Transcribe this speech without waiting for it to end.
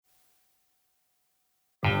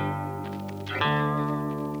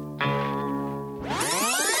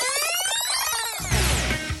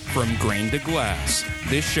From grain to glass,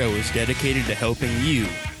 this show is dedicated to helping you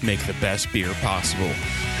make the best beer possible.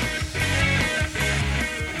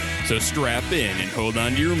 So strap in and hold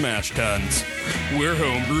on to your mash tuns. We're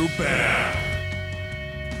Homebrew Bound.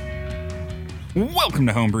 Welcome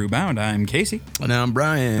to Homebrew Bound. I'm Casey. And I'm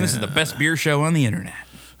Brian. This is the best beer show on the internet.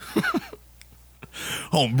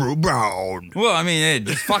 Homebrew Bound. Well, I mean,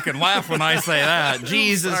 just fucking laugh when I say that.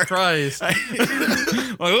 Jesus Christ. Like,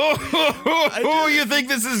 oh, you think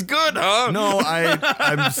this is good, huh? No,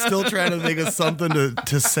 I'm still trying to think of something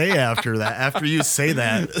to say after that, after you say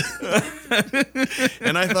that.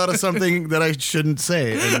 And I thought of something that I shouldn't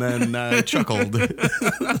say, and then I chuckled.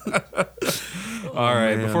 All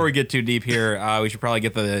right, before we get too deep here, we should probably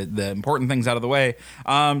get the important things out of the way.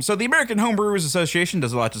 So the American Homebrewers Association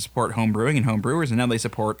does a lot to support homebrewing and homebrewers, and now they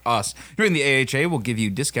support us. Joining the AHA will give you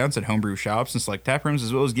discounts at homebrew shops and select tap rooms,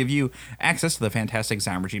 as well as give you access to the fantastic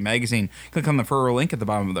Zymergy magazine. Click on the referral link at the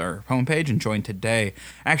bottom of their homepage and join today.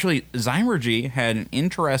 Actually, Zymergy had an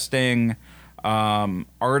interesting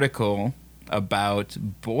article about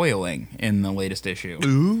boiling in the latest issue.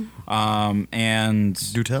 Ooh.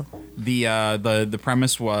 And Do tell. The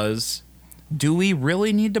premise was, do we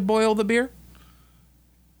really need to boil the beer?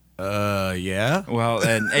 Yeah. Well,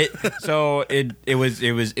 and it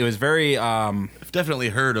was very I've definitely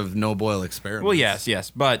heard of no boil experiments. well,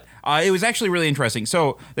 yes, but it was actually really interesting.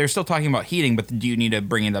 So they're still talking about heating, but do you need to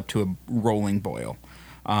bring it up to a rolling boil?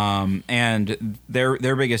 And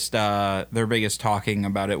their biggest talking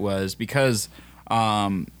about it was because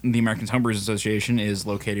the American Homebrewers Association is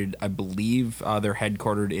located, I believe, they're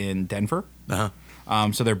headquartered in Denver.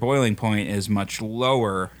 Uh-huh. So their boiling point is much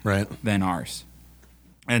lower than ours.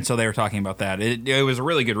 And so they were talking about that. It was a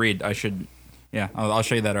really good read. I'll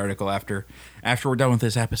show you that article after we're done with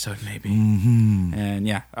this episode, maybe. Mm-hmm.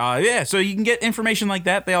 And so you can get information like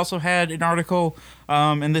that. They also had an article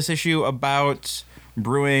in this issue about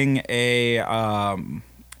brewing I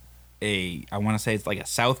want to say it's like a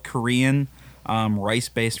South Korean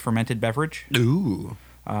rice-based fermented beverage. Ooh.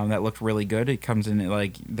 That looked really good. It comes in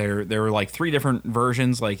like there were like three different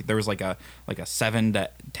versions. Like there was like a 7 to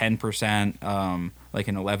 10%, like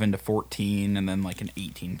an 11 to 14, and then like an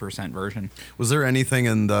 18% version. Was there anything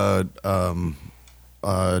in the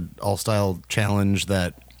All Style Challenge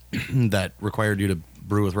that required you to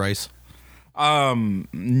brew with rice?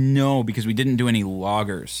 No, because we didn't do any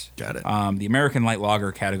lagers. Got it. The American Light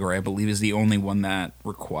Lager category, I believe, is the only one that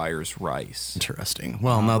requires rice. Interesting.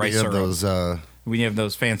 Well, now that you have those when you have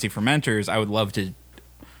those fancy fermenters, I would love to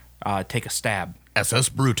take a stab. SS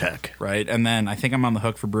Brewtech. Right, and then I think I'm on the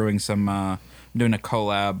hook for brewing some. I'm doing a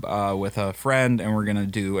collab with a friend, and we're gonna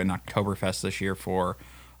do an Oktoberfest this year for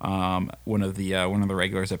one of the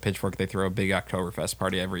regulars at Pitchfork. They throw a big Oktoberfest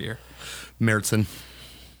party every year. Meritzen.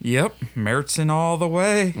 Yep, Meritzen all the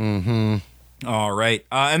way. Mm-hmm. All right.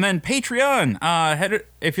 And then Patreon.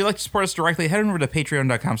 If you'd like to support us directly, head over to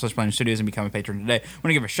patreon.com/BlindNewsStudios and become a patron today. I want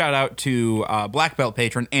to give a shout out to Black Belt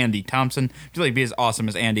patron Andy Thompson. If you'd like to be as awesome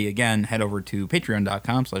as Andy again, head over to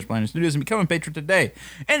patreon.com/BlindNewsStudios and become a patron today.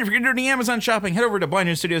 And if you're doing Amazon shopping, head over to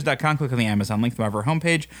blindnewsstudios.com, click on the Amazon link from our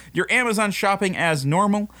homepage. Your Amazon shopping as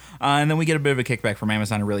normal, and then we get a bit of a kickback from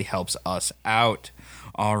Amazon. It really helps us out.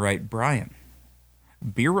 All right, Brian.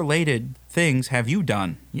 Beer-related things have you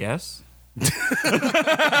done? Yes? Yeah.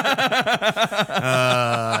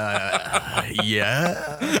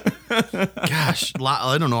 Gosh,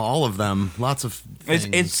 I don't know all of them. Lots of things.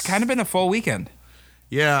 It's kind of been a full weekend.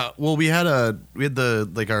 Yeah. Well, we had our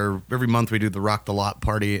every month we do the Rock the Lot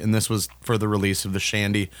party, and this was for the release of the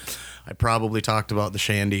Shandy. I probably talked about the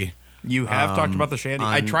Shandy. You have talked about the Shandy.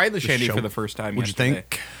 I tried the Shandy for the first time. What'd you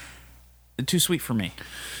think? Too sweet for me.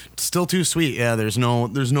 Still too sweet. Yeah, there's no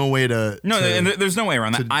way to. No, and there's no way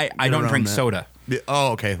around that. I don't drink soda.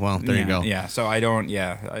 Oh, okay. Well, there you go. Yeah, so I don't.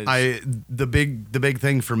 Yeah, the big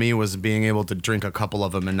thing for me was being able to drink a couple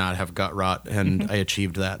of them and not have gut rot, and I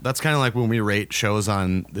achieved that. That's kind of like when we rate shows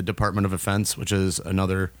on the Department of Offense, which is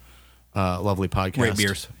another lovely podcast. Rate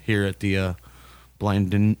beers here at the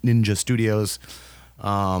Blind Ninja Studios.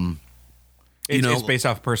 It's based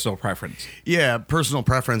off personal preference. Yeah, personal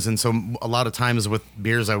preference. And so a lot of times with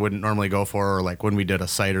beers I wouldn't normally go for, or like when we did a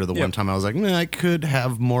cider one time I was like, I could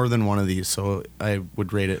have more than one of these, so I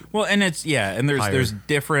would rate it. Well, and there's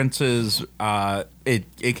differences.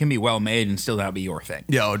 It can be well made and still not be your thing.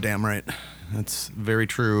 Yeah, oh damn right. That's very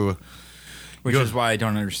true. Which is why I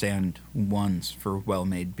don't understand ones for well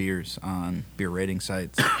made beers on beer rating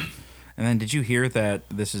sites. And then did you hear that,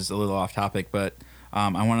 this is a little off topic, but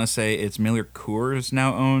I want to say it's Miller Coors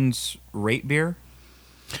now owns Rate Beer.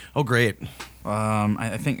 Oh, great.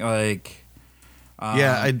 I think like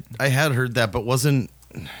I had heard that, but wasn't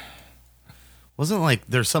wasn't like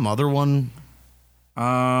there's some other one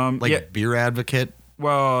like yeah. Beer Advocate.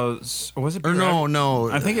 Well, was it? Or Beer no.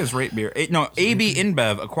 I think it's Rate Beer. No, AB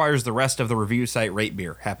InBev acquires the rest of the review site Rate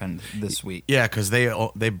Beer. Happened this week. Yeah, because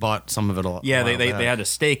they bought some of it. Yeah, they had a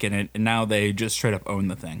stake in it, and now they just straight up own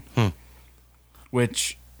the thing,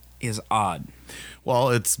 which is odd.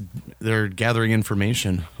 Well, they're gathering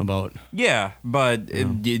information about. Yeah, but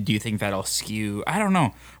do you think that'll skew? I don't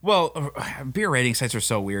know. Well, beer rating sites are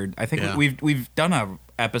so weird. I think we've done a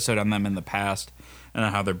episode on them in the past, and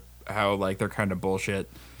how they're kind of bullshit.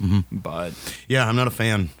 But Yeah, I'm not a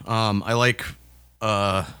fan. I like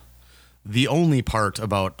the only part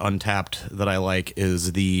about Untapped that I like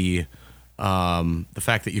is the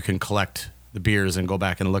fact that you can collect the beers and go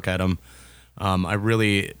back and look at them.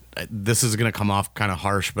 This is going to come off kind of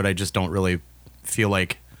harsh, but I just don't really feel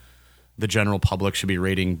like the general public should be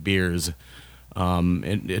rating beers.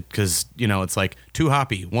 Because it's like too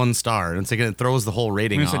hoppy, 1 star, and it's like it throws the whole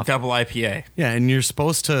rating it's off. a double IPA. Yeah, and you're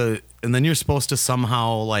supposed to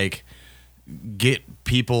somehow like get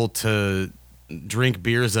people to drink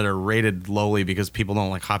beers that are rated lowly because people don't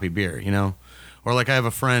like hoppy beer, Or like I have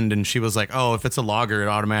a friend and she was like, "Oh, if it's a lager, it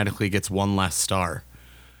automatically gets 1 less star."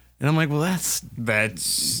 And I'm like, "Well, that's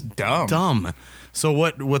dumb." Dumb. So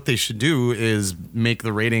what they should do is make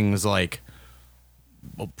the ratings like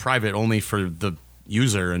private only for the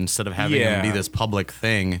user instead of having them be this public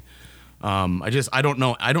thing. I don't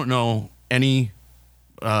know any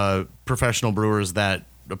professional brewers that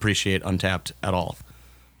appreciate Untapped at all.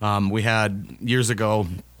 We had years ago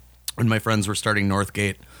when my friends were starting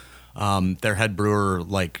Northgate, their head brewer,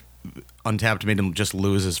 like, Untapped made him just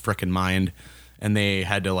lose his frickin' mind, and they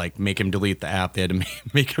had to like make him delete the app. They had to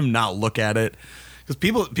make him not look at it because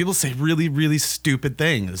people say really, really stupid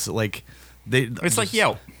things. Like it's like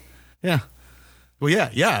Yelp. Yeah. Well,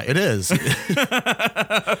 yeah, it is.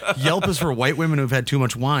 Yelp is for white women who've had too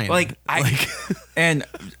much wine. And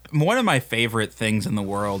one of my favorite things in the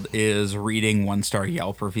world is reading 1-star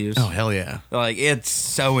Yelp reviews. Oh, hell yeah. Like, it's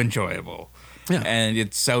so enjoyable. Yeah. And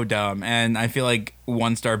it's so dumb. And I feel like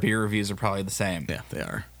 1-star beer reviews are probably the same. Yeah, they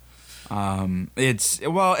are. And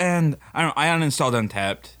I uninstalled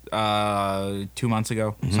Untapped 2 months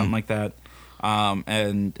ago, something like that.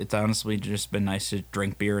 And it's honestly just been nice to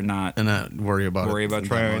drink beer and not worry about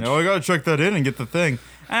trying. Oh, I gotta check that in and get the thing.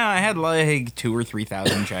 And I had like 2,000 or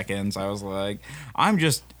 3,000 check-ins. I was like, I'm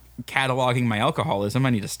just cataloging my alcoholism.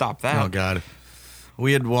 I need to stop that. Oh God,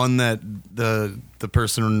 we had one that the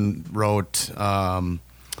person wrote. What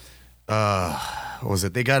was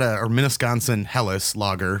it? They got a Minnetonka Helles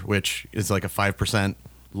lager, which is like a 5%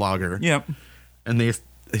 lager. Yep. And they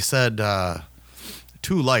said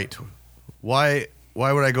too light. Why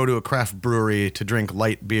would I go to a craft brewery to drink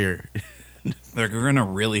light beer? They're gonna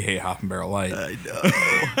really hate Hop and Barrel Light. I know.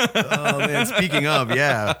 Oh man, speaking of,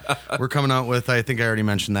 yeah, we're coming out with. I think I already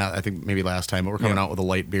mentioned that. I think maybe last time, but we're coming out with a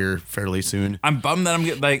light beer fairly soon. I'm bummed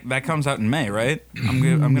that that comes out in May, right? I'm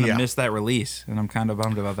gonna miss that release, and I'm kind of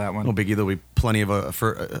bummed about that one. No biggie. There'll be plenty of it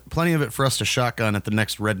for us to shotgun at the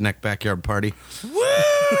next redneck backyard party. Woo!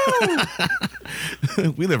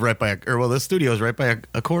 We live right by the studio is right by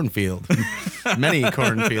a cornfield. Many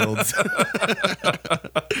cornfields.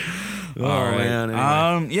 All right. Man,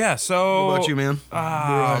 anyway. Yeah. So. What about you, man?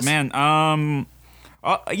 Man.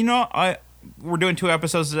 We're doing 2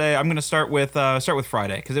 episodes today. I'm gonna start with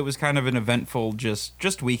Friday because it was kind of an eventful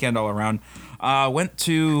just weekend all around. Went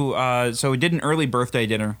to so we did an early birthday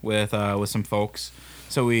dinner with some folks.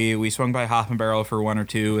 So we swung by Hop and Barrel for 1 or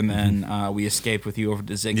 2, and then we escaped with you over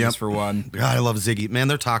to Ziggy's for 1. God, I love Ziggy. Man,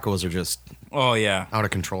 their tacos are just yeah out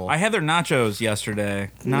of control. I had their nachos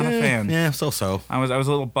yesterday. Not a fan. Yeah, so. I was a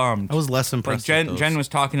little bummed. I was less impressed. Like Jen was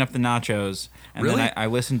talking up the nachos, and really? then I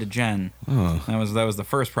listened to Jen. Oh. That was the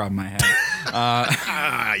first problem I had.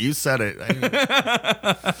 You said it.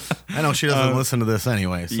 I know she doesn't listen to this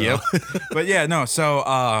anyway. So. Yep. But yeah, no. So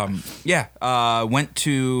went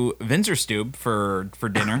to Winzerstube for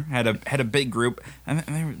dinner. Had a big group, and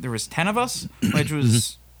there was 10 of us, which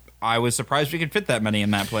was. I was surprised we could fit that many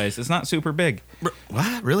in that place. It's not super big.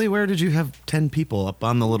 What? Really? Where did you have 10 people up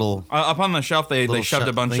on the little... up on the shelf, they shoved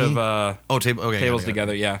a bunch thingy? of tables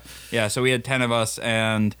together, yeah. Yeah, so we had 10 of us,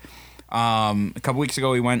 and a couple weeks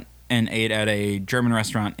ago we went and ate at a German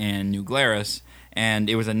restaurant in New Glarus, and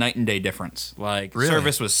it was a night and day difference. Like, really?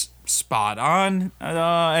 Service was spot on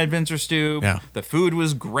at Winzerstube. Yeah. The food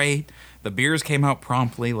was great. The beers came out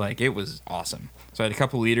promptly. Like, it was awesome. So I had a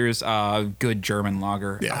couple liters, good German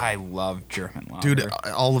lager. Yeah. I love German lager. Dude,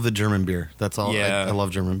 all of the German beer. That's all. Yeah. I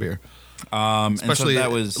love German beer. Especially and so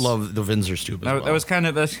that was love the Windsor Stube. that was kind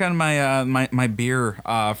of my my beer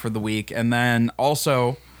for the week, and then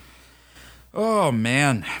also. Oh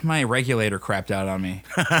man, my regulator crapped out on me.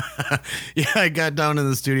 Yeah, I got down in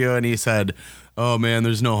the studio and he said, "Oh man,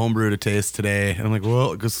 there's no homebrew to taste today." And I'm like,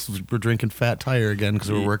 "Well, because we're drinking Fat Tire again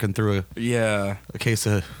because we're working through Yeah, a case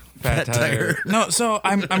of Fat Tire." No, so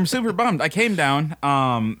I'm super bummed. I came down,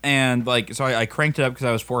 and like so I cranked it up because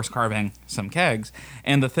I was force carving some kegs,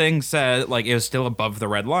 and the thing said like it was still above the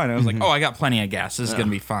red line. I was like, "Oh, I got plenty of gas. This is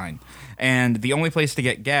gonna be fine." And the only place to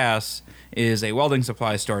get gas is a welding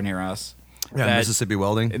supply store near us. Yeah, Mississippi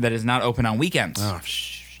Welding. That is not open on weekends. Oh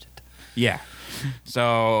shit. Yeah.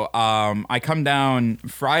 So I come down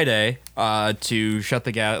Friday to shut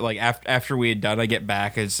the gas. Like after we had done, I get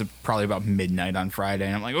back. It's probably about midnight on Friday,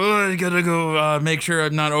 and I'm like, "Oh, I gotta go make sure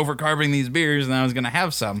I'm not overcarbing these beers." And I was gonna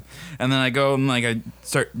have some, and then I go and like I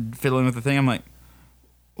start fiddling with the thing. I'm like,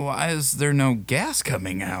 "Why is there no gas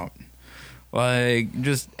coming out? Like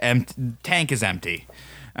just tank is empty."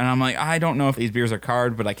 And I'm like, I don't know if these beers are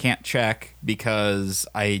carved, but I can't check because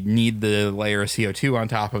I need the layer of CO2 on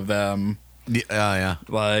top of them. Yeah.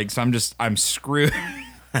 Like, so I'm screwed.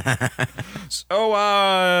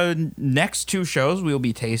 So, next two shows, we'll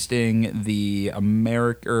be tasting the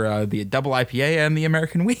the double IPA and the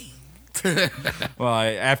American Wheat.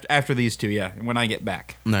 Well, after these two, yeah, when I get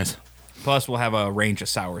back. Nice. Plus, we'll have a range of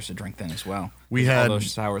sours to drink then as well. All those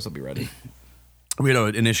sours will be ready. We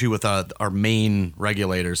had an issue with our main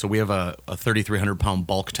regulator. So we have a 3,300 pound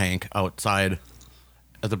bulk tank outside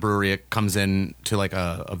at the brewery. It comes in to like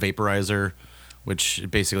a vaporizer, which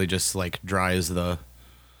basically just like dries the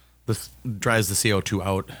CO2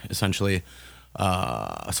 out essentially,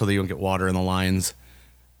 so that you don't get water in the lines,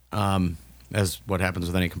 as what happens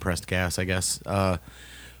with any compressed gas, I guess.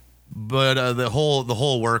 But the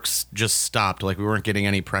whole works just stopped. Like we weren't getting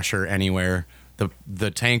any pressure anywhere. The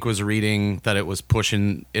tank was reading that it was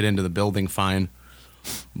pushing it into the building fine,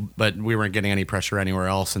 but we weren't getting any pressure anywhere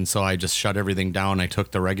else. And so I just shut everything down. I took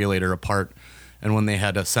the regulator apart, and when they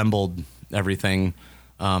had assembled everything,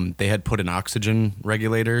 they had put an oxygen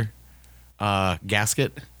regulator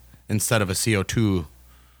gasket instead of a CO2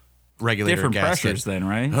 regulator Different gasket. pressures then,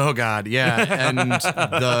 right? Oh God, yeah. And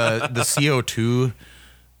the CO2,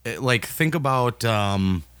 like think about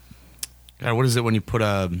God, what is it when you put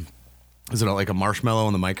is it like a marshmallow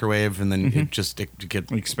in the microwave and then it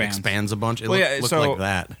expands a bunch? It looked like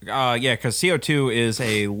that. Yeah, because CO2 is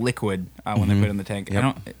a liquid when they put it in the tank.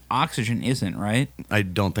 Yep. Oxygen isn't, right? I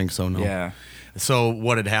don't think so, no. Yeah. So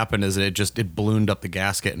what had happened is it ballooned up the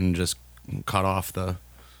gasket and just cut off the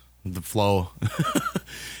flow.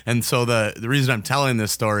 And so the reason I'm telling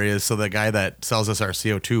this story is so the guy that sells us our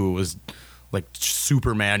CO2 was like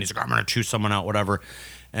super mad. He's like, "I'm gonna chew someone out, whatever."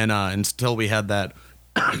 And until we had that,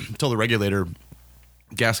 until the regulator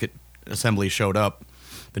gasket assembly showed up,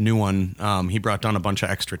 the new one, he brought down a bunch of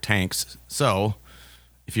extra tanks. So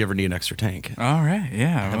if you ever need an extra tank, all right,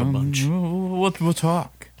 yeah, have a bunch. We'll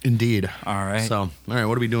talk. Indeed. All right. So, all right,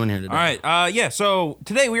 what are we doing here today? All right. Yeah. So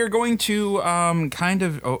today we are going to kind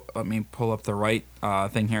of. Oh, let me pull up the right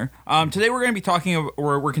thing here. Today we're going to be talking.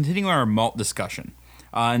 We're continuing our malt discussion.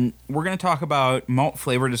 And we're going to talk about malt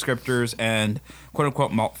flavor descriptors and quote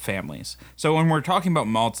unquote malt families. So when we're talking about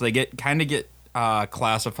malts, they get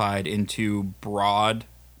classified into broad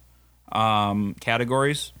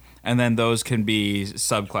categories, and then those can be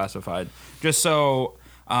subclassified. Just so.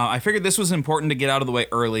 I figured this was important to get out of the way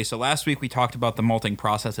early. So last week we talked about the malting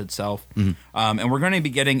process itself. Mm-hmm. And we're going to be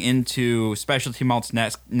getting into specialty malts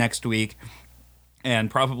next week and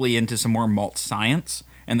probably into some more malt science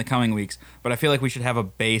in the coming weeks. But I feel like we should have a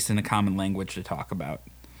base and a common language to talk about.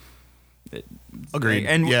 Agreed.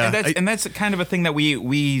 And that's kind of a thing that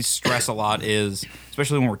we stress a lot is,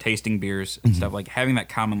 especially when we're tasting beers and stuff, like having that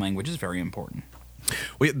common language is very important.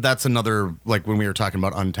 That's another, like when we were talking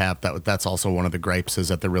about Untappd, that's also one of the gripes is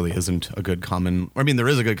that there really isn't a good common, I mean, there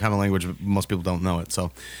is a good common language, but most people don't know it.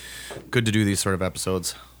 So good to do these sort of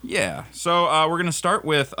episodes. Yeah. So we're going to start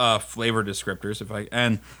with flavor descriptors.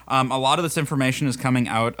 A lot of this information is coming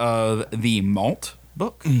out of the Malt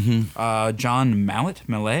book. Mm-hmm. John Mallet?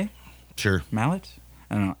 Sure. Mallet?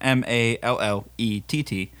 I don't know.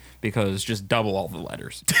 Mallett, because just double all the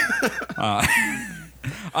letters.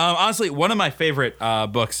 Honestly, one of my favorite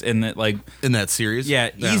books in that series. Yeah,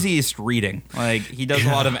 easiest reading. Like he does a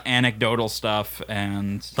lot of anecdotal stuff,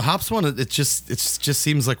 and the hops one. It just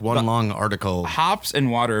seems like one long article. Hops and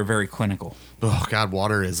water are very clinical. Oh God,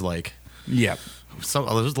 water is like. Yeah. So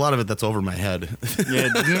there's a lot of it that's over my head. Yeah,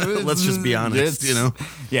 let's just be honest.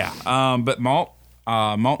 Yeah. But malt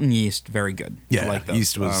and yeast, very good. Yeah, I like those.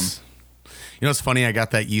 yeast was. You know, it's funny. I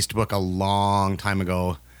got that yeast book a long time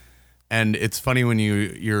ago, and it's funny when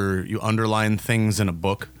you underline things in a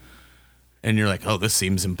book, and you're like, oh, this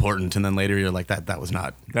seems important, and then later you're like, that was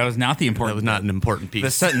not That was not the that important. was not an important piece.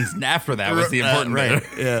 The sentence after that was the important right?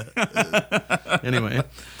 bit. Yeah. Anyway,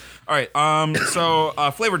 All right. So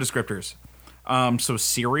flavor descriptors. So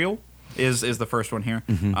cereal is the first one here.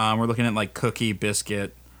 We're looking at like cookie,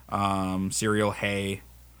 biscuit, cereal, hay.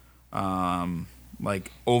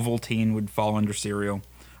 Like Ovaltine would fall under cereal.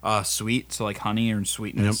 Sweet, so like honey or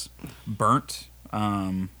sweetness. Burnt,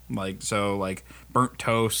 like burnt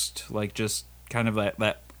toast, like just kind of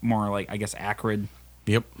that more like I guess acrid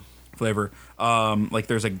yep. flavor. Like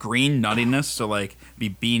there's a green nuttiness, so like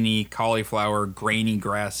be beanie, cauliflower, grainy,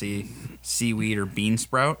 grassy, seaweed or bean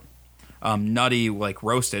sprout. Nutty, like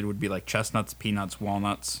roasted, would be like chestnuts, peanuts,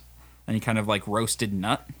 walnuts, any kind of like roasted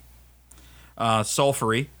nut.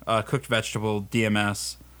 Sulfury, cooked vegetable,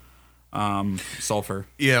 DMS, sulfur.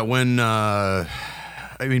 Yeah, when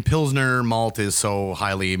Pilsner malt is so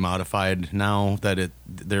highly modified now that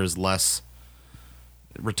there's less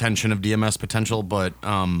retention of DMS potential, but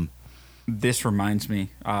This reminds me,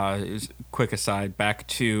 quick aside, back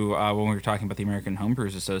to when we were talking about the American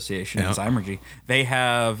Homebrewers Association and Zymergy. They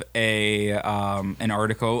have an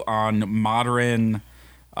article on modern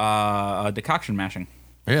decoction mashing.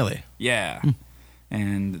 really, Yeah.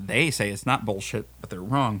 And they say it's not bullshit, but they're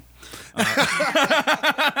wrong.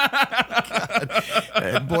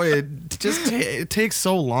 boy, it takes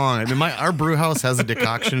so long. I mean, our brew house has a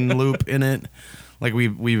decoction loop in it. Like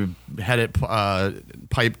we had it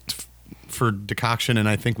piped for decoction, and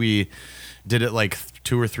I think we did it like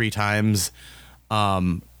 2 or 3 times.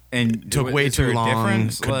 And Took way is there too a long.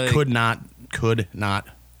 difference? Like, Could not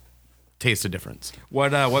taste a difference.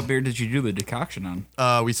 what beer did you do the decoction on?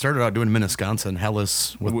 We started out doing Minnetonka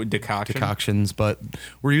Helles with Decoction? decoctions, but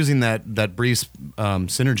we're using that Breeze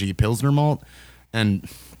Synergy Pilsner malt, and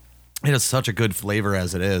it has such a good flavor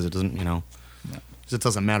as it is. It doesn't, it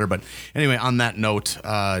doesn't matter. But anyway, on that note,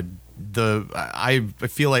 I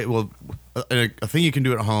feel like a thing you can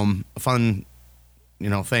do at home, a fun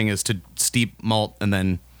thing is to steep malt and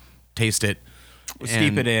then taste it.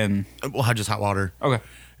 Steep it in. Well, just hot water. Okay.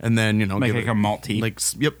 And then Make give like a malt tea. Like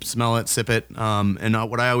smell it, sip it. And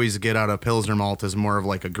what I always get out of Pilsner malt is more of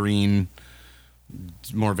like a green,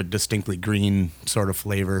 more of a distinctly green sort of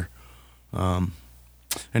flavor.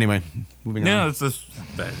 Anyway, moving on.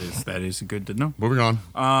 That is good to know. Moving on.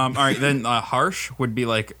 All right, then harsh would be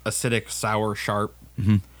like acidic, sour, sharp.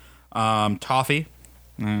 Toffee,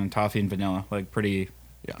 toffee and vanilla, like pretty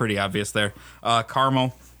obvious there.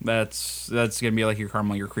 Caramel, that's gonna be like your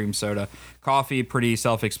caramel, your cream soda. Coffee, pretty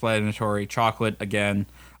self-explanatory. Chocolate, again.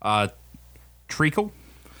 Treacle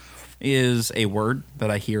is a word that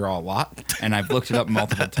I hear a lot, and I've looked it up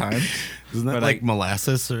multiple times. Isn't that but like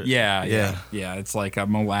molasses? Or? Yeah. It's like a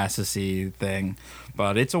molassesy thing,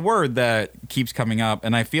 but it's a word that keeps coming up,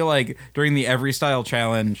 and I feel like during the Every Style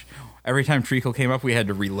Challenge, every time treacle came up, we had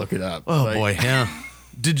to relook it up. Oh Like- boy, yeah.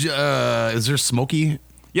 Did you? Is there smoky?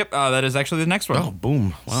 Yep, that is actually the next one. Oh,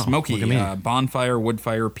 boom! Wow, Smoky, Look at me. bonfire, wood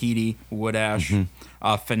fire, peaty, wood ash.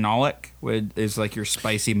 Phenolic is like your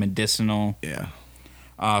spicy medicinal. Yeah.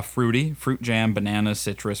 Fruity, fruit jam, banana,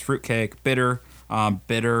 citrus, fruitcake, bitter,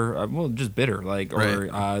 just bitter, like,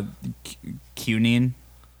 or quinine,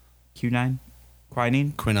 Quinine.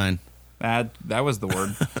 that was the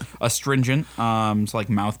word. Astringent, it's like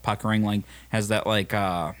mouth puckering, like has that like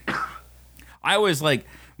I always like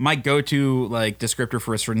my go-to like descriptor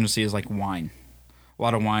for astringency is like wine. A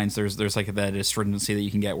lot of wines, there's like that astringency that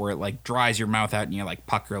you can get where it like dries your mouth out and you like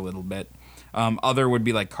pucker a little bit. Other would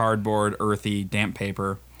be like cardboard, earthy, damp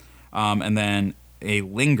paper, and then a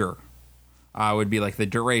linger would be like the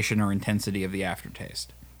duration or intensity of the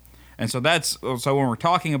aftertaste. And so when we're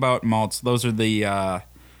talking about malts, those are the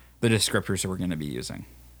descriptors that we're going to be using.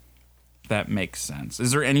 That makes sense.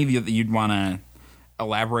 Is there any that you'd want to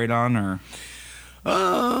elaborate on, or?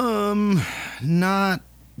 Not.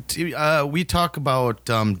 We talk about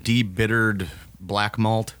debittered black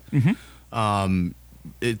malt.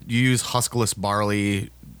 You use huskless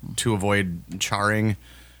barley to avoid charring,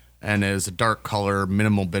 and is a dark color,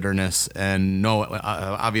 minimal bitterness, and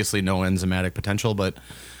obviously no enzymatic potential. But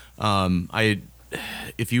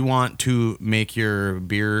if you want to make your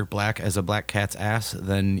beer black as a black cat's ass,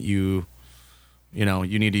 then you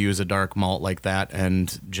need to use a dark malt like that.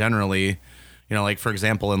 And generally, like for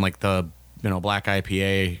example, in like the black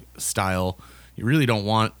IPA style, you really don't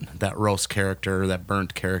want that roast character, that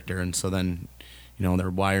burnt character, and so then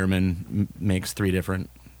their Weyermann makes 3 different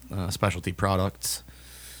specialty products,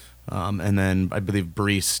 and then I believe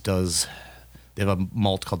Briess does. They you have a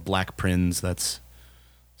malt called Black Prinz that's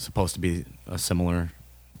supposed to be a similar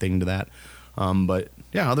thing to that. But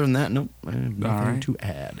yeah, other than that, nope, I have nothing to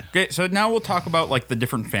add. Okay, so now we'll talk about like the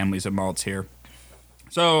different families of malts here.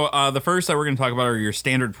 So the first that we're going to talk about are your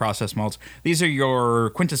standard process malts. These are your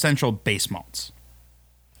quintessential base malts.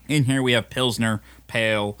 In here we have Pilsner,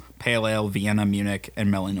 Pale, Pale Ale, Vienna, Munich,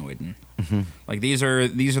 and Melanoiden. Mm-hmm. Like these are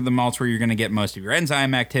the malts where you're going to get most of your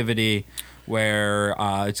enzyme activity, where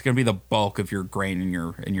it's going to be the bulk of your grain in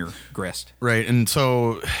your grist. Right, and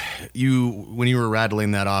so when you were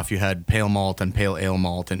rattling that off, you had pale malt and pale ale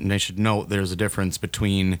malt, and I should note there's a difference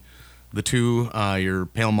between the two. Your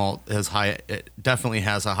pale malt definitely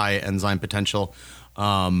has a high enzyme potential.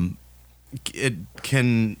 It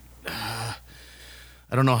can.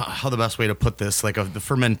 I don't know how the best way to put this. Like the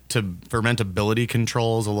fermentability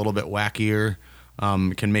control is a little bit wackier.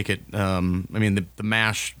 Can make it. The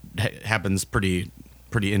mash happens pretty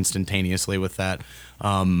instantaneously with that.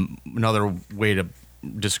 Another way to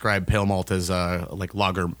describe pale malt is like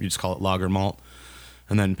lager. You just call it lager malt.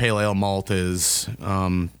 And then pale ale malt is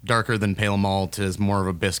darker than pale malt, is more of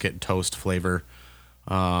a biscuit toast flavor.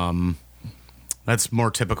 That's more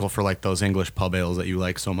typical for like those English pub ales that you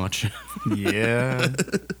like so much. Yeah.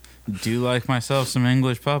 Do like myself some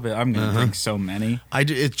English pub ale. I'm going to drink so many.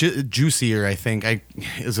 It's juicier, I think,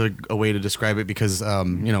 is a way to describe it because,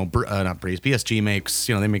 not Breeze. BSG makes,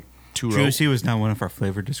 they make two Juicy was not one of our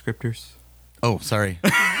flavor descriptors. Oh, sorry. Do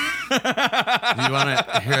you want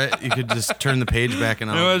to hear it? You could just turn the page back and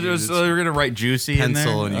we're going to write juicy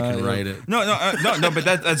pencil in there. And you can write it. No, but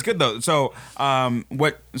that's good though. So,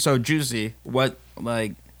 juicy, what,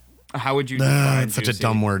 like, how would you define it's such juicy? a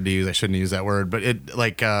dumb word to use. I shouldn't use that word, but it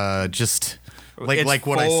just like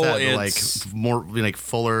what I said, like more like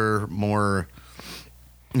fuller, more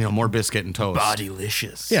more biscuit and toast.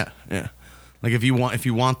 Bodylicious. Yeah. Like if you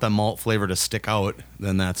want the malt flavor to stick out,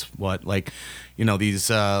 then that's what these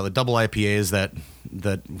the double IPAs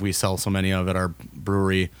that we sell so many of at our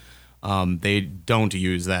brewery. They don't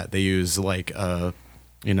use that. They use like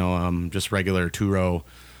just regular 2-row.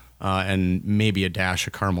 And maybe a dash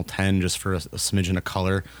of caramel 10 just for a smidgen of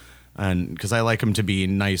color, and because I like them to be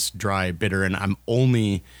nice, dry, bitter, and I'm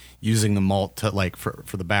only using the malt to like for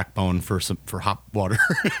the backbone for hop water.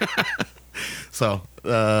 So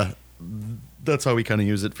that's how we kind of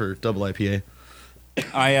use it for double IPA.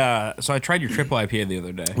 So I tried your triple IPA the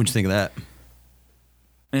other day. What'd you think of that?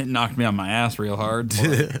 It knocked me on my ass real hard.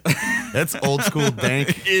 That's old school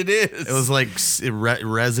dank. It is. It was like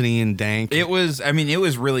resiny and dank. It was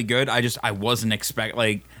really good. I wasn't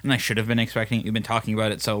expecting, and I should have been expecting it. You've been talking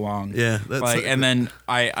about it so long. Yeah. And then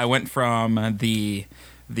I went from the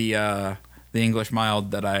English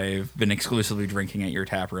mild that I've been exclusively drinking at your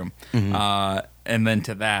tap room, and then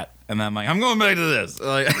to that. And then I'm like, I'm going back to this.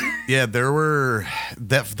 Yeah,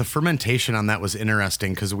 the fermentation on that was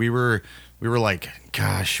interesting because we were like,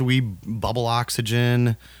 gosh, should we bubble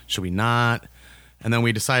oxygen? Should we not? And then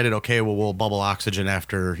we decided, okay, well, we'll bubble oxygen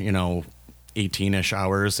after 18-ish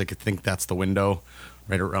hours. I could think that's the window,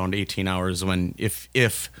 right around 18 hours. When if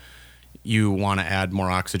you want to add more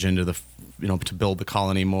oxygen to to build the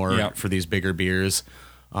colony more for these bigger beers,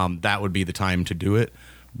 that would be the time to do it.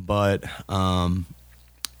 But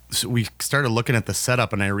so we started looking at the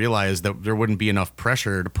setup, and I realized that there wouldn't be enough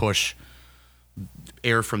pressure to push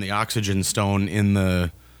air from the oxygen stone in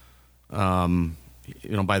the, by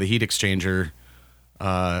the heat exchanger.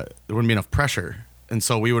 There wouldn't be enough pressure, and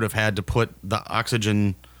so we would have had to put the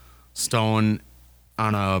oxygen stone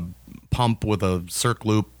on a pump with a circ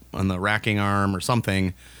loop on the racking arm or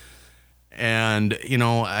something. And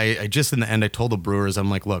I just in the end I told the brewers, I'm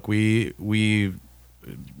like, look, we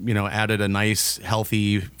added a nice,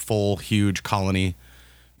 healthy, full, huge colony,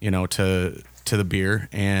 to the beer,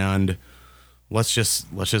 and let's just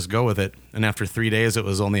go with it. And after 3 days, it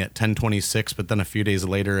was only at 10:26, but then a few days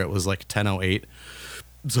later, it was like 10:08.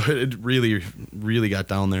 So it really, really got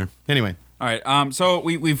down there. Anyway. All right. So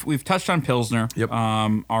we've touched on Pilsner. Yep.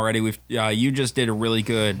 Already. You just did a really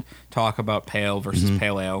good talk about pale versus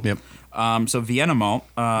pale ale. Yep. So Vienna malt.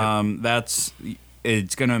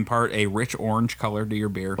 It's going to impart a rich orange color to your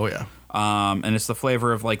beer. Oh yeah. And it's the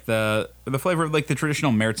flavor of like the flavor of like the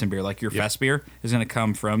traditional Märzen beer, like your fest beer is going to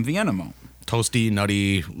come from Vienna malt. Toasty,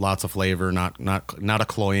 nutty, lots of flavor, not a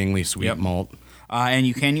cloyingly sweet malt. And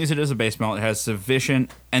you can use it as a base malt. It has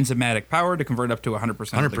sufficient enzymatic power to convert up to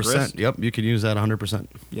 100% of the grist. Yep, you could use that 100%.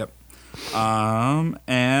 Yep.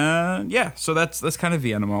 And yeah, so that's kind of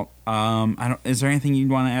Vienna malt. Is there anything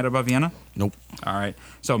you'd want to add about Vienna?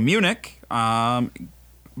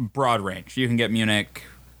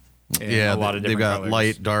 A lot of different they've got colors.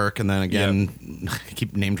 light, dark, and then again, I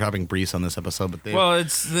keep name dropping Breeze on this episode, but they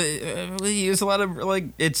we use a lot of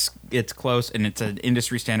it's close and it's an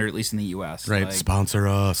industry standard, at least in the U.S. right Like, sponsor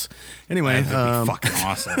us. Anyway, that'd be fucking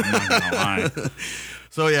awesome. I'm not gonna lie.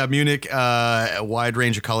 so yeah, Munich, a wide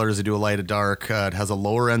range of colors. They do a light, a dark. It has a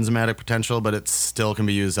lower enzymatic potential, but it still can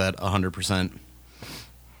be used at 100%.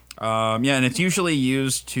 And it's usually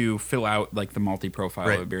used to fill out like the malty profile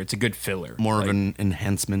Right. of a beer. It's a good filler. More of an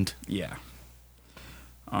enhancement. Yeah.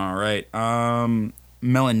 All right.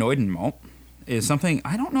 Melanoidin malt is something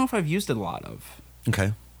I don't know if I've used a lot of.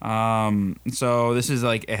 Okay. So this is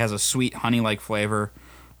like it has a sweet honey-like flavor.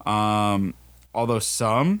 Although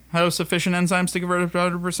some have sufficient enzymes to convert it to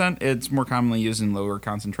 100%, it's more commonly used in lower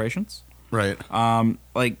concentrations. Right. Do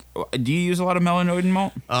you use a lot of melanoidin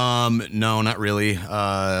malt? No, not really.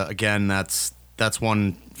 Again, that's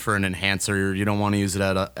one for an enhancer. You don't want to use it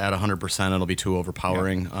at 100%. It'll be too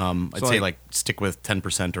overpowering. I'd So say stick with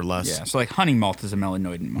 10% or less. Yeah. So like honey malt is a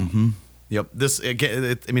melanoidin malt. Yep. This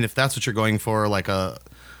again. I mean, if that's what you're going for, like a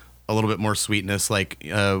little bit more sweetness, like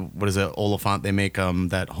what is it, Oliphant? They make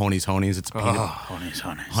that Honey's. It's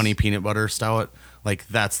honey peanut butter stout. Like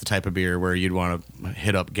that's the type of beer where you'd want to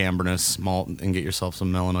hit up Gambrinus malt and get yourself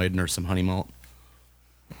some melanoidin or some honey malt.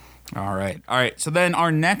 All right. So then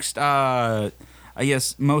our next, I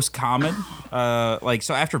guess, most common,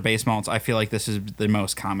 so after base malts, I feel like this is the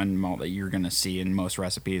most common malt that you're going to see in most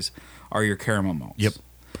recipes are your caramel malts. Yep.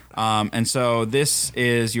 And so this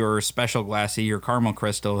is your special glassy, your caramel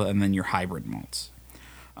crystal, and then your hybrid malts.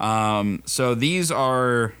 So these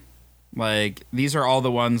are all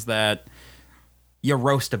the ones that you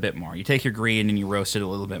roast a bit more. You take your green and you roast it a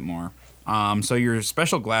little bit more. So your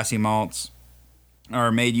special glassy malts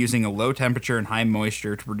are made using a low temperature and high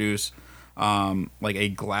moisture to produce a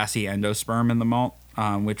glassy endosperm in the malt,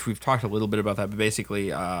 which we've talked a little bit about that, but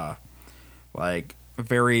basically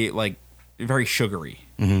very sugary,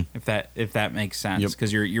 if that makes sense,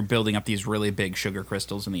 because you're building up these really big sugar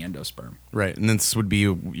crystals in the endosperm. Right, and this would be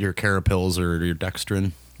your carapils or your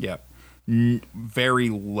dextrin. Yep. Very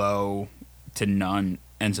low to none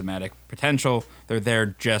enzymatic potential. They're there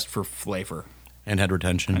just for flavor And head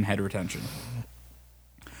retention.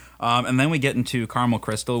 And then we get into caramel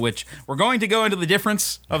crystal, which we're going to go into the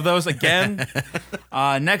difference of those again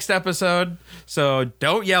next episode. So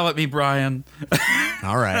don't yell at me, Brian.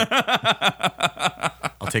 All right.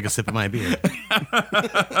 I'll take a sip of my beer.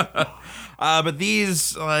 But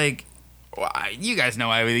these, you guys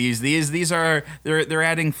know I use these. These are they're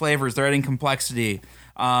adding flavors. They're adding complexity.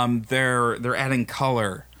 They're adding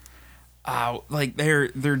color. It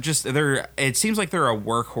seems like they're a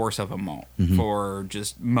workhorse of a malt for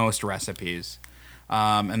just most recipes.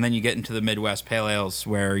 And then you get into the Midwest pale ales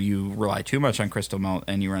where you rely too much on crystal malt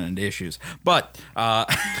and you run into issues. But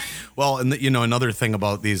well, and another thing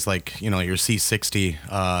about these, your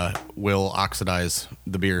C60 will oxidize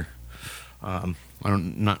the beer. I'm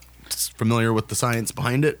not familiar with the science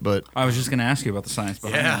behind it, but I was just going to ask you about the science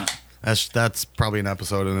behind that. That's probably an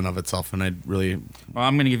episode in and of itself, and I'd really. Well,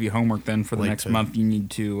 I'm going to give you homework then for the next to. month. You need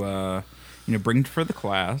to, bring for the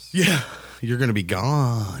class. Yeah, you're going to be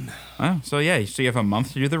gone. Oh, so you have a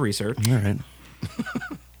month to do the research. All right.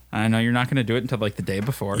 I know you're not going to do it until the day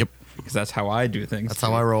before. Yep. Because that's how I do things. That's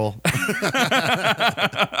how I roll.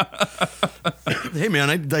 Hey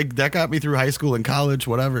man, that got me through high school and college,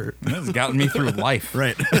 whatever. It's gotten me through life.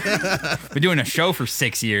 Right. Been doing a show for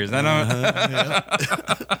 6 years. I don't.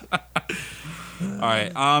 All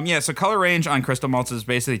right. So color range on crystal malts is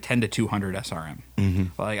basically 10 to 200 SRM.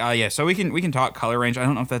 Mm-hmm. So we can talk color range. I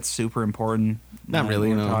don't know if that's super important. Not really.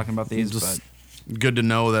 We're talking about these, just but good to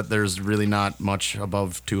know that there's really not much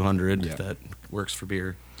above 200 that works for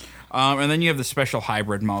beer. And then you have the special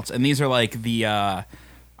hybrid malts, and these are like the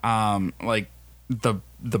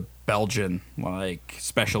Belgian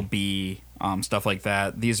special B stuff like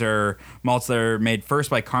that. These are malts that are made first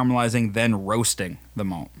by caramelizing, then roasting the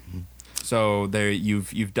malt. Mm-hmm. So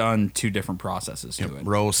you've done two different processes to it.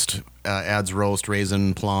 Roast adds roast,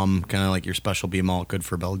 raisin, plum, kind of like your special B malt, good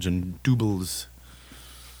for Belgian doubles.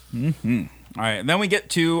 Mm-hmm. All right, then we get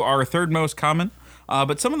to our third most common,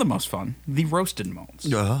 but some of the most fun, the roasted malts.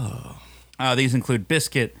 Oh. These include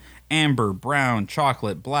biscuit, amber, brown,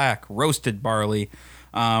 chocolate, black, roasted barley,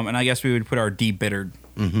 and I guess we would put our debittered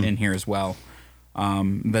in here as well.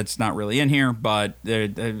 That's not really in here, but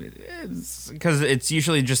because it's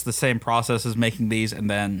usually just the same process as making these, and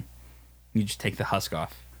then you just take the husk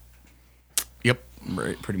off. Yep.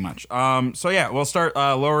 Right, pretty much. We'll start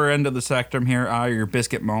lower end of the spectrum here. Your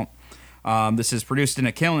biscuit malt. This is produced in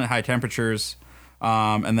a kiln at high temperatures,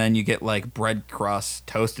 and then you get like bread crust,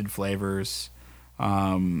 toasted flavors.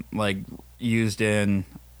 like used in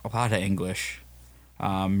a lot of English,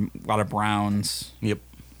 a lot of browns. Yep.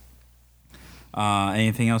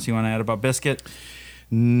 Anything else you want to add about Biscuit?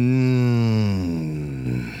 No.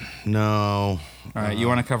 All right, you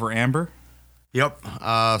want to cover Amber? Yep.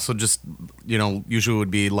 So just, usually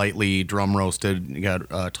would be lightly drum roasted. You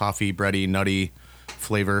got toffee, bready, nutty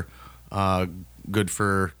flavor. Good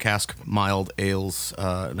for cask mild ales.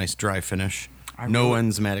 Nice dry finish. No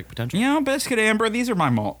enzymatic potential. Biscuit, Amber, these are my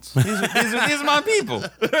malts. These are my people.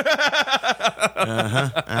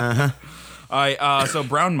 All right, so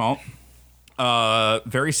brown malt,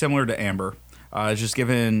 very similar to Amber. It's just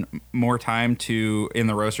given more time in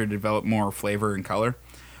the roaster to develop more flavor and color.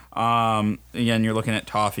 Again, you're looking at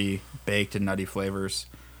toffee, baked, and nutty flavors.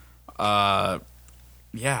 I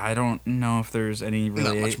don't know if there's any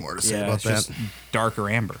really... Not much more to say about that. Just darker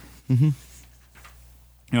amber. Mm-hmm.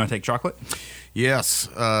 You want to take chocolate? Yes.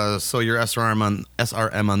 So your SRM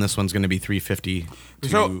on this one's going to be 350 to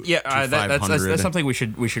 500. That's something we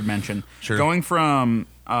should mention. Sure. Going from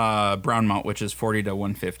brown malt, which is 40 to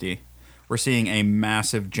 150, we're seeing a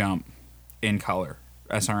massive jump in color,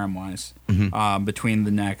 SRM wise, between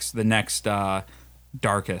the next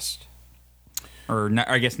darkest, or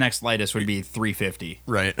I guess next lightest would be 350.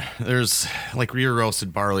 Right. There's like rear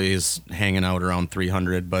roasted barley is hanging out around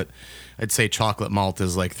 300, but I'd say chocolate malt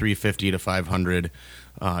is like 350 to 500.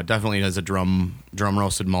 Definitely has a drum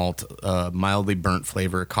roasted malt, mildly burnt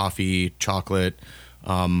flavor, coffee, chocolate,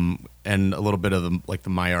 and a little bit of the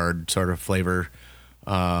Maillard sort of flavor.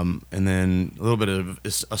 And then a little bit of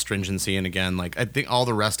astringency. And again, like I think all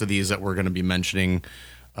the rest of these that we're going to be mentioning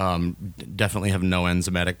definitely have no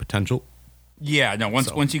enzymatic potential. Yeah, no.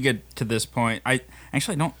 Once you get to this point, I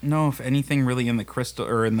actually don't know if anything really in the crystal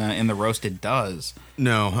or in the roasted does.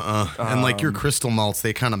 No, and like your crystal malts,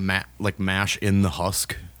 they kind of mash in the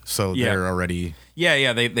husk, so they're already.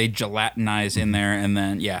 Yeah, they gelatinize in there, and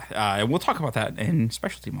then we'll talk about that in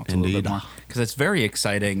specialty malts a little bit more because it's very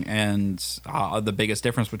exciting and the biggest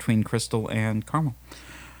difference between crystal and caramel.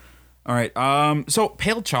 All right, so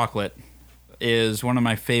pale chocolate is one of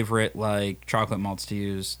my favorite chocolate malts to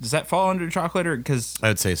use. Does that fall under chocolate or because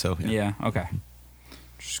I'd say so. Yeah. Okay.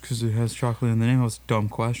 Just because it has chocolate in the name, that was a dumb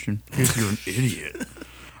question. Because you're an idiot.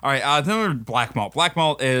 All right. Then black malt. Black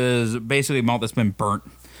malt is basically malt that's been burnt,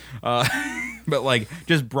 but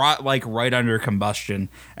just brought right under combustion,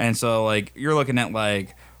 and so you're looking at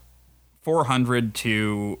 400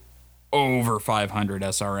 to over 500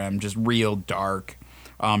 SRM, just real dark,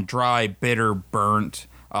 dry, bitter, burnt.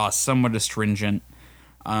 Somewhat astringent,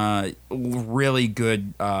 really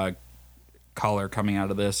good color coming out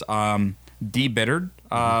of this. Debittered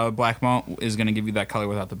black malt is going to give you that color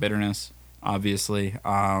without the bitterness, obviously.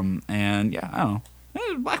 And I don't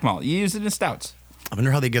know. Black malt, you use it in stouts. I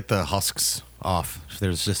wonder how they get the husks off.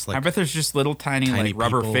 There's just I bet there's just little tiny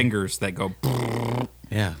rubber fingers that go.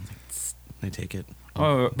 Yeah, they take it.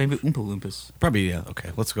 Oh, maybe Oompa Loompas. Probably, yeah.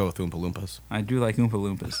 Okay, let's go with Oompa Loompas. I do like Oompa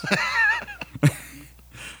Loompas.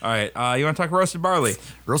 All right, you want to talk roasted barley?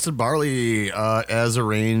 Roasted barley as a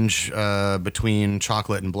range between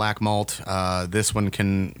chocolate and black malt. This one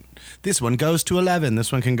goes to 11.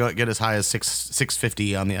 This one can get as high as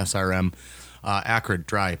 650 on the SRM. Acrid,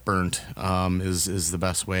 dry, burnt is the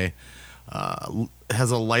best way. Has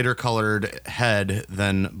a lighter colored head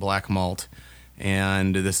than black malt.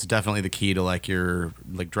 And this is definitely the key to your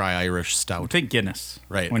dry Irish stout. Think Guinness,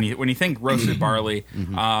 right? When you think roasted barley,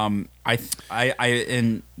 I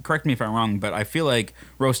and correct me if I'm wrong, but I feel like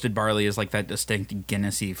roasted barley is that distinct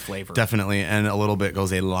Guinnessy flavor. Definitely, and a little bit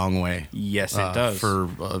goes a long way. Yes, it does for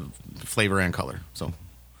flavor and color. So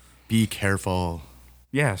be careful.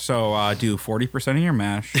 Yeah. So do 40% of your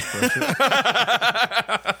mash.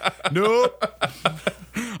 Nope.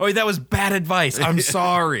 Oh, that was bad advice. I'm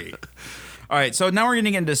sorry. All right, so now we're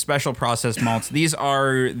getting into special processed malts. These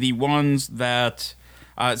are the ones that,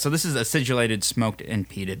 so this is acidulated, smoked, and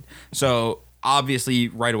peated. So obviously,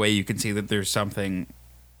 right away, you can see that there's something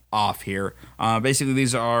off here. Basically,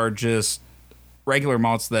 these are just regular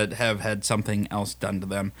malts that have had something else done to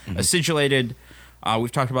them. Mm-hmm. Acidulated,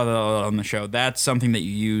 we've talked about that on the show. That's something that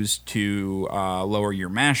you use to lower your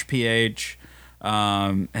mash pH.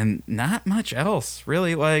 And not much else,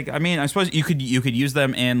 really. I suppose you could use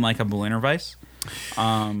them in a Berliner Weiss.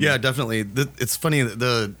 Yeah, definitely. It's funny.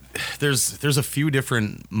 There's a few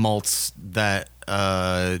different malts that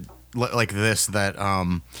like this that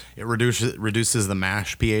it reduces the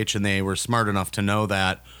mash pH, and they were smart enough to know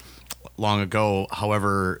that long ago.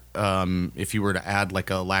 However, if you were to add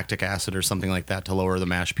a lactic acid or something like that to lower the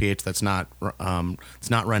mash pH, it's not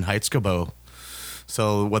Reinheitsgebot.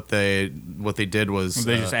 So what they did was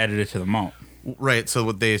they just added it to the malt. Right. So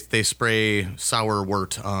what they spray sour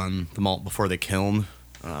wort on the malt before they kiln,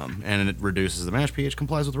 and it reduces the mash pH,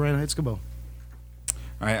 complies with the Ryan Heights Skabo.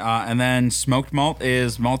 All right, and then smoked malt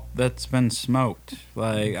is malt that's been smoked.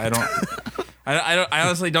 Like I don't, I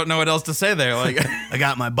honestly don't know what else to say there. Like I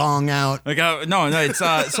got my bong out. like no, it's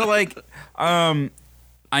so like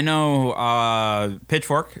I know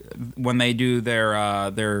Pitchfork when they do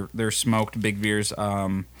their smoked big beers.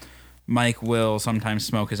 Mike will sometimes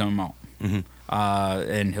smoke his own malt.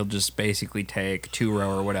 And he'll just basically take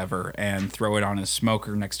 2-row or whatever and throw it on his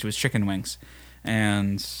smoker next to his chicken wings,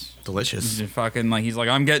 and Delicious. just fucking like he's like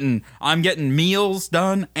I'm getting meals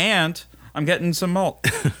done and I'm getting some malt,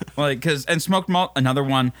 like and smoked malt, another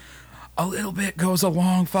one. A little bit goes a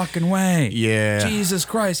long fucking way. Yeah. Jesus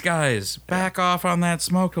Christ, guys, back off on that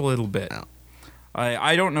smoke a little bit. Yeah.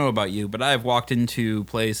 I don't know about you, but I've walked into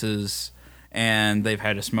places and they've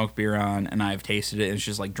had a smoked beer on, and I've tasted it, and it's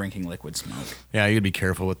just like drinking liquid smoke. Yeah, you'd be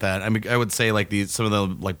careful with that. I mean, I would say like some of the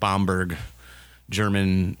like Bamberg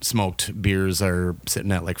German smoked beers are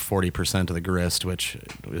sitting at like 40% of the grist, which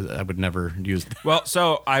I would never use. Well,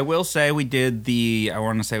 so I will say we did I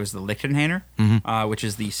want to say it was the Lichtenhainer, which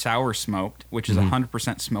is the sour smoked, which is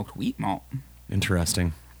 100% smoked wheat malt.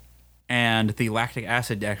 Interesting. And the lactic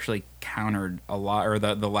acid actually countered a lot, or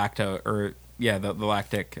the lactic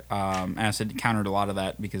acid countered a lot of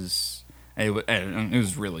that because it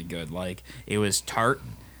was really good. Like it was tart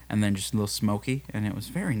and then just a little smoky, and it was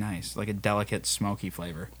very nice, like a delicate smoky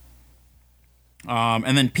flavor.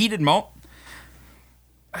 And then peated malt,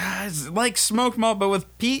 it's like smoked malt but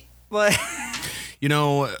with peat. Like You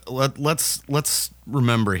know, let's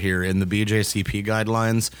remember here in the BJCP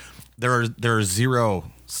guidelines, there are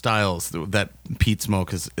 0 styles that peat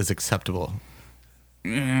smoke is acceptable.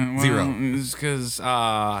 Yeah, well, 0. It's because,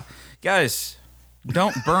 guys,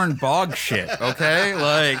 don't burn bog shit, okay?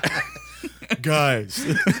 Like, Guys,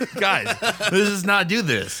 this is not do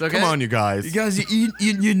this, okay? come on, you guys. You guys,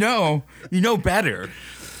 you know better.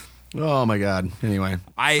 Oh my God. Anyway,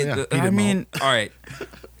 I peated mean, all right.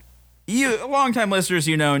 You long-time listeners,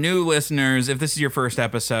 new listeners, if this is your first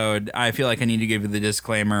episode, I feel like I need to give you the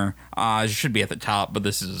disclaimer. It should be at the top, but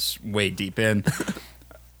this is way deep in.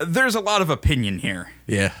 There's a lot of opinion here.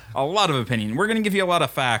 Yeah. A lot of opinion. We're going to give you a lot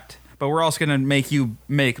of fact, but we're also going to make you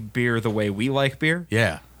make beer the way we like beer.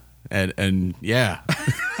 Yeah. And yeah.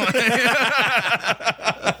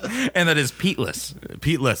 And that is peatless.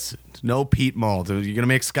 Peatless. No peat malt. If you're going to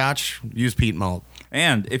make scotch, use peat malt.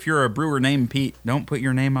 And if you're a brewer named Pete, don't put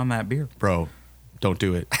your name on that beer. Bro, don't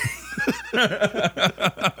do it.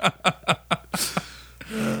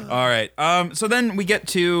 All right. So then we get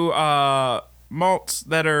to malts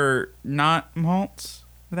that are not malts.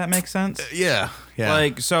 If that makes sense? Yeah.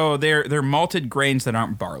 Like, so they're malted grains that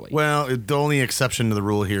aren't barley. Well, the only exception to the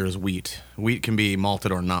rule here is wheat. Wheat can be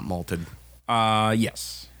malted or not malted.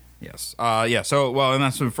 Yes. Yeah. So, well, and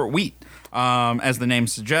that's for wheat. As the name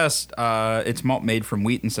suggests, it's malt made from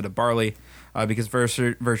wheat instead of barley, because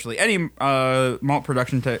virtually any malt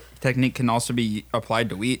production technique can also be applied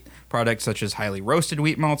to wheat. Products such as highly roasted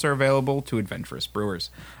wheat malts are available to adventurous brewers.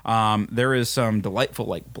 There is some delightful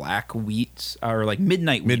like black wheat or like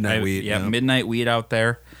midnight wheat. Yeah, midnight wheat out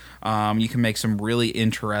there. You can make some really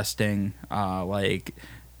interesting like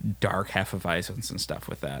dark Hefeweizens and stuff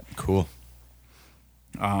with that. Cool.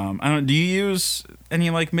 I don't. Do you use any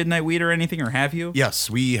like midnight wheat or anything, or have you? Yes,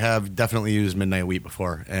 we have definitely used midnight wheat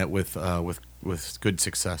before with good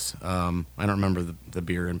success. I don't remember the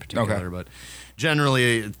beer in particular, but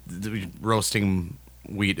generally roasting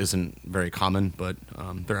wheat isn't very common, but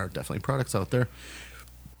there are definitely products out there.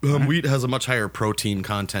 Wheat has a much higher protein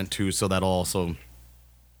content too, so that'll also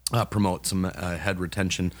promote some head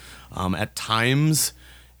retention. At times,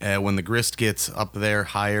 when the grist gets up there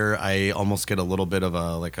higher, I almost get a little bit of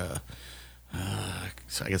I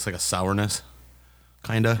guess like a sourness,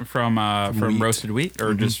 kind of from wheat. roasted wheat,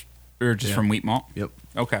 or just from wheat malt. Yep.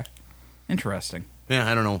 Okay. Interesting. Yeah,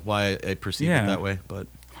 I don't know why I perceive it that way, but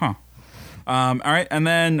Huh. All right, and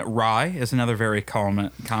then rye is another very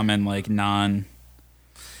common like non.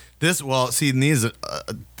 this in these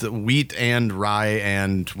the wheat and rye,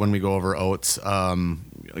 and when we go over oats,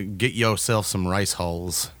 get yourself some rice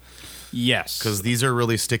hulls. Yes. Because these are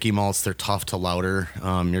really sticky malts. They're tough to lauter.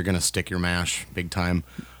 You're going to stick your mash big time.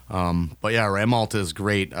 But yeah, rye malt is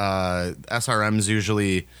great. SRM's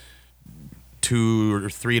usually 2 or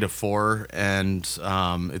 3 to 4, and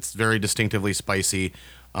it's very distinctively spicy.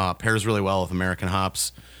 Pairs really well with American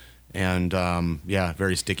hops. And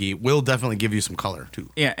very sticky. Will definitely give you some color too.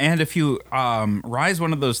 Yeah, and if you rye's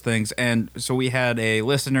one of those things, and so we had a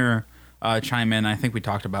listener chime in. I think we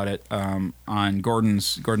talked about it on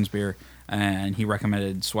Gordon's beer, and he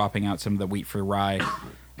recommended swapping out some of the wheat for rye.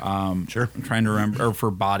 Sure. I'm trying to remember, or for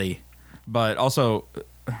body, but also,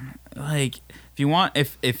 like,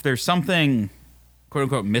 if there's something, quote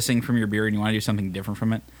unquote, missing from your beer and you want to do something different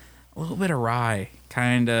from it, a little bit of rye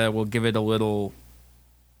kind of will give it a little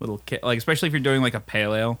kick. Like, especially if you're doing like a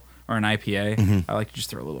pale ale or an IPA, I like to just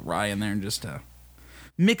throw a little rye in there and just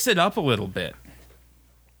mix it up a little bit.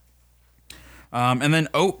 And then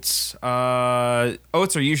oats.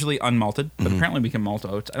 Oats are usually unmalted, but apparently we can malt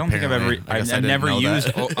oats. I don't think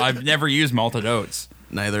I've never used malted oats.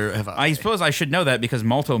 Neither have I. I suppose I should know that because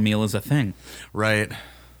malto meal is a thing. Right.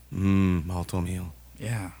 Malto meal.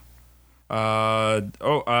 Yeah.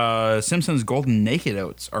 Simpson's Golden Naked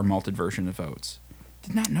Oats are malted version of oats.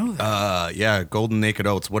 Did not know that. Yeah, Golden Naked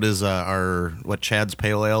Oats. What is what Chad's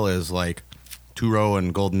Pale Ale is like? 2-row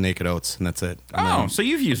and Golden Naked Oats, and that's it. And so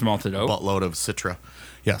you've used malted oat. Buttload of Citra.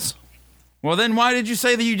 Yes. Well, then why did you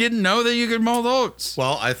say that you didn't know that you could malt oats?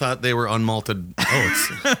 Well, I thought they were unmalted oats.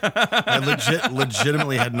 I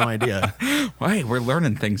legitimately had no idea. Wait, we're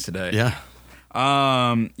learning things today. Yeah.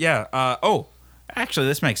 Actually,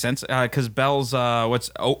 this makes sense because Bell's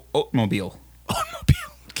Oatmobile.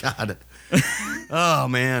 Oatmobile. God. Oh,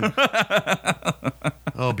 man.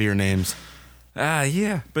 Oh, beer names.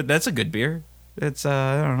 Yeah, but that's a good beer. It's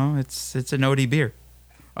I don't know. It's an oaty beer.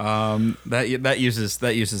 That uses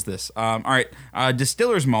this. All right.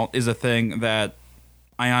 Distiller's malt is a thing that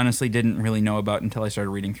I honestly didn't really know about until I started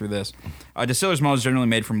reading through this. Distiller's malt is generally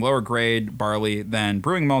made from lower grade barley than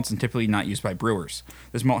brewing malts and typically not used by brewers.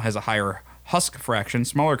 This malt has a higher husk fraction,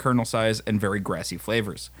 smaller kernel size, and very grassy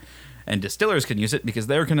flavors. And distillers can use it because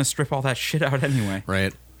they're going to strip all that shit out anyway.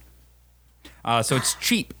 Right. So it's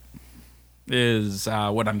cheap. Is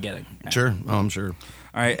what I'm getting at. Sure. Oh, I'm sure.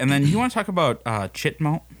 All right, and then you want to talk about chit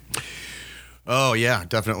malt? Oh yeah,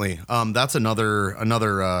 definitely. That's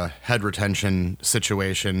another head retention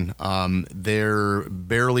situation. They're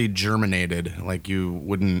barely germinated, like you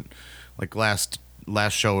wouldn't like last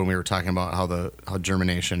show when we were talking about how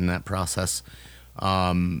germination, that process.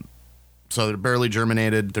 So they're barely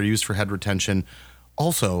germinated. They're used for head retention.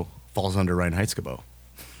 Also falls under Reinheitsgebot.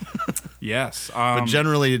 Yes, but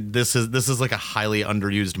generally this is like a highly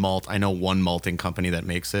underused malt. I know one malting company that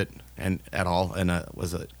makes it, and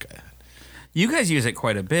was it? You guys use it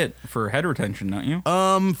quite a bit for head retention, don't you?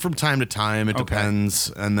 From time to time, it depends,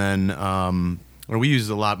 and then we use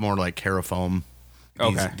a lot more like Carafoam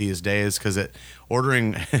these days because having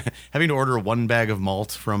to order one bag of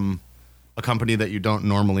malt from a company that you don't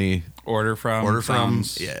normally order from.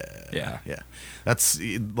 Yeah. That's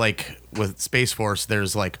like with Space Force,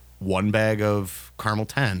 there's like one bag of Caramel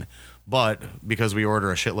 10, but because we order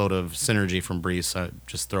a shitload of Synergy from Breeze, I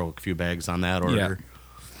just throw a few bags on that order.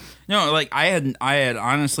 Yeah. No, like I had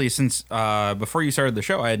honestly since before you started the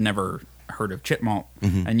show, I had never heard of chit malt,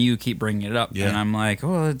 and you keep bringing it up, and I'm like,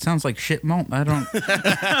 oh, it sounds like shit malt. I don't.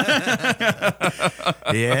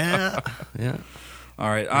 Yeah. All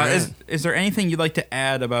right. Is there anything you'd like to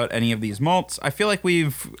add about any of these malts? I feel like I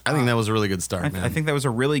think that was a really good start, man. I think that was a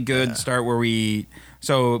really good start where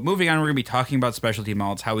So moving on, we're going to be talking about specialty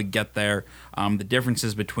malts, how we get there, the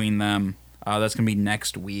differences between them. That's going to be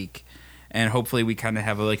next week. And hopefully we kind of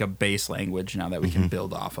have a base language now that we can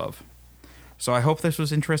build off of. So I hope this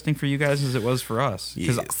was interesting for you guys as it was for us.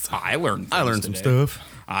 Because I learned some stuff.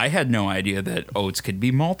 I had no idea that oats could be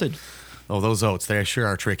malted. Oh, those oats, they sure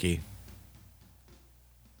are tricky.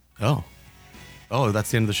 Oh,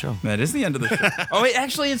 that's the end of the show. That is the end of the show. Oh, wait,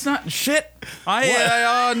 actually, it's not. Shit.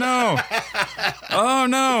 Oh, no. Oh,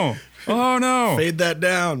 no. Oh, no. Fade that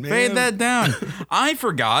down, man. Fade that down. I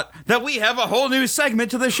forgot that we have a whole new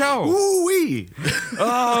segment to the show. Ooh-wee.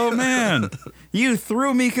 Oh, man. You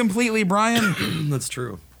threw me completely, Brian. That's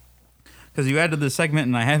true. Because you added the segment,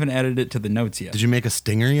 and I haven't added it to the notes yet. Did you make a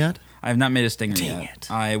stinger yet? I have not made a stinger yet. Dang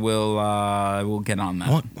it. I will get on that.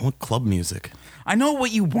 I want club music. I know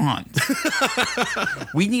what you want.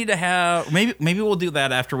 We need to have maybe we'll do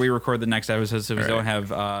that after we record the next episode, so we don't have.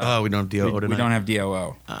 We don't have DOO tonight. We don't have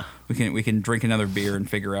DOO. We can drink another beer and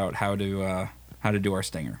figure out how to do our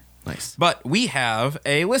stinger. Nice. But we have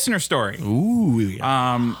a listener story. Ooh.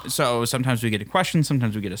 Yeah. So sometimes we get a question,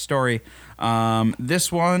 sometimes we get a story.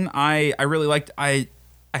 This one I really liked. I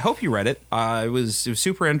hope you read it. It was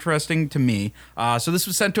super interesting to me. So this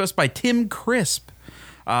was sent to us by Tim Crisp.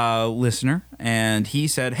 Listener, and he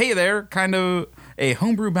said, "Hey there, kind of a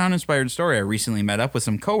homebrew bound inspired story. I recently met up with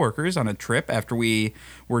some coworkers on a trip after we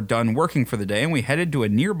were done working for the day, and we headed to a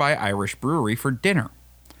nearby Irish brewery for dinner.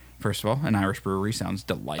 First of all, an Irish brewery sounds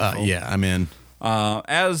delightful. Yeah, I'm in.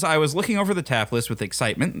 As I was looking over the tap list with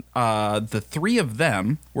excitement, the three of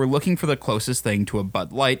them were looking for the closest thing to a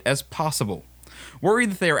Bud Light as possible.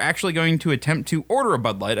 Worried that they are actually going to attempt to order a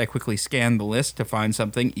Bud Light, I quickly scanned the list to find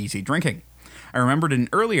something easy drinking. I remembered an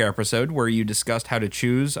earlier episode where you discussed how to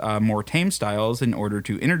choose more tame styles in order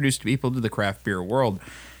to introduce people to the craft beer world.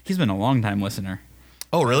 He's been a long-time listener.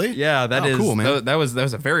 Oh, really? Yeah, that is cool, man. That was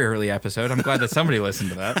a very early episode. I'm glad that somebody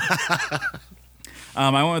listened to that.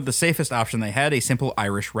 I went with the safest option they had, a simple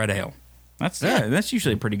Irish red ale. That's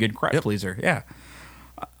usually a pretty good crowd pleaser. Yeah.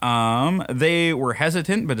 They were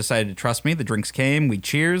hesitant, but decided to trust me. The drinks came, we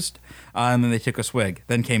cheersed, and then they took a swig.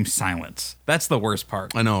 Then came silence. That's the worst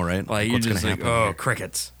part. I know, right? Like, you're what's just gonna like, happen here?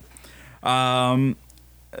 crickets.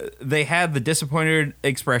 They had the disappointed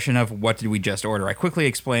expression of, what did we just order? I quickly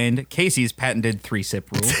explained Casey's patented 3-sip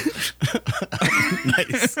rule.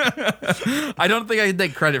 Nice. I don't think I can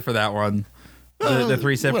take credit for that one. The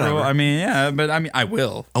 3-sip whatever. rule. I mean, yeah, but I mean, I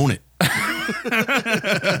will. Own it. For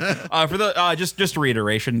the just a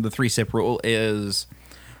reiteration, the 3-sip rule is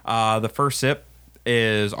the first sip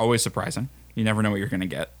is always surprising. You never know what you're going to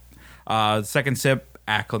get. The second sip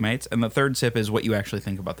acclimates, and the third sip is what you actually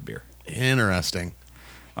think about the beer. Interesting.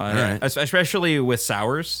 Yeah, right. especially with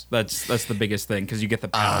sours, that's the biggest thing because you get the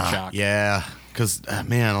palate shock. Yeah, because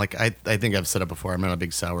man, like I think I've said it before. I'm not a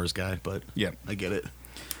big sours guy, but Yeah. I get it.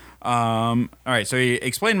 All right, so he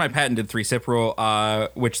explained my patented 3-sip rule,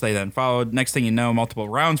 which they then followed. Next thing you know, multiple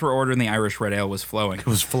rounds were ordered and the Irish red ale was flowing. It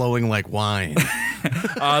was flowing like wine.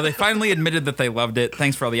 They finally admitted that they loved it.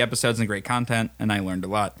 Thanks for all the episodes and great content, and I learned a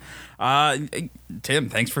lot. Tim,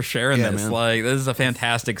 thanks for sharing Yeah, this. man. Like, this is a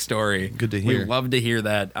fantastic story. Good to hear. We love to hear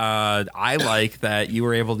that. I like that you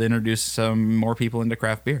were able to introduce some more people into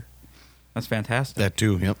craft beer. That's fantastic. That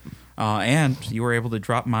too. Yep. And you were able to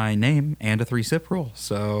drop my name and a 3-sip rule.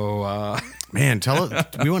 So, Man,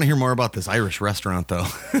 we want to hear more about this Irish restaurant though.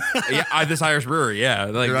 yeah, this Irish brewery, yeah.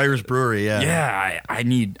 Like, Your Irish brewery, yeah. yeah, I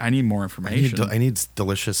need more information. I need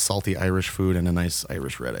delicious, salty Irish food and a nice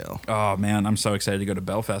Irish red ale. Oh man, I'm so excited to go to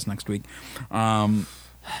Belfast next week.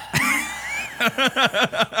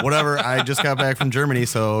 Whatever. I just got back from Germany,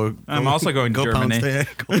 so I'm also going to Germany.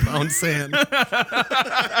 Go pound sand.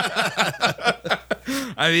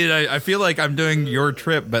 I mean, I feel like I'm doing your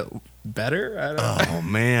trip, but better. I don't know. Oh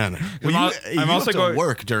man. Well, I'm you also have to going-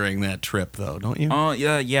 work during that trip, though, don't you? Oh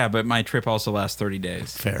yeah, but my trip also lasts 30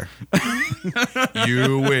 days. Fair.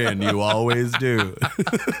 You win. You always do.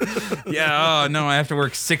 Yeah. Oh no, I have to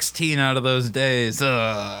work 16 out of those days.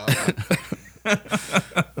 Oh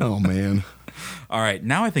man. All right,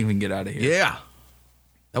 now I think we can get out of here. Yeah.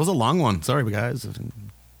 That was a long one. Sorry, guys.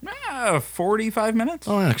 45 minutes.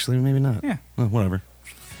 Oh, actually, maybe not. Yeah. Well, whatever.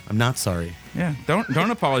 I'm not sorry. Yeah.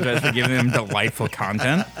 Don't apologize for giving them delightful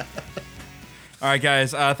content. All right,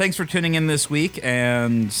 guys. Thanks for tuning in this week,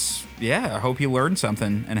 and yeah, I hope you learned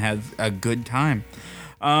something and had a good time.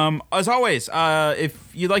 As always, if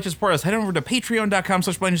you'd like to support us, head over to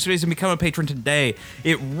patreon.com/BlindNewsStudios and become a patron today.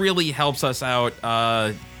 It really helps us out.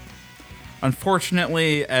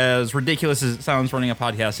 Unfortunately, as ridiculous as it sounds, running a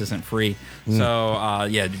podcast isn't free. So,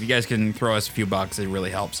 yeah, if you guys can throw us a few bucks, it really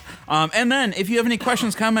helps. And then, if you have any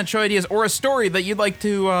questions, comments, show ideas, or a story that you'd like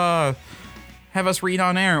to have us read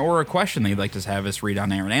on air, or a question that you'd like to have us read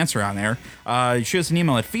on air and answer on air, shoot us an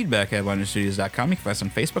email at feedback@blindnewstudios.com. You can find us on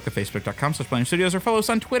Facebook at facebook.com/blindnewstudios, or follow us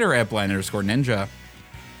on Twitter at blind_ninja.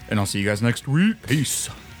 And I'll see you guys next week. Peace.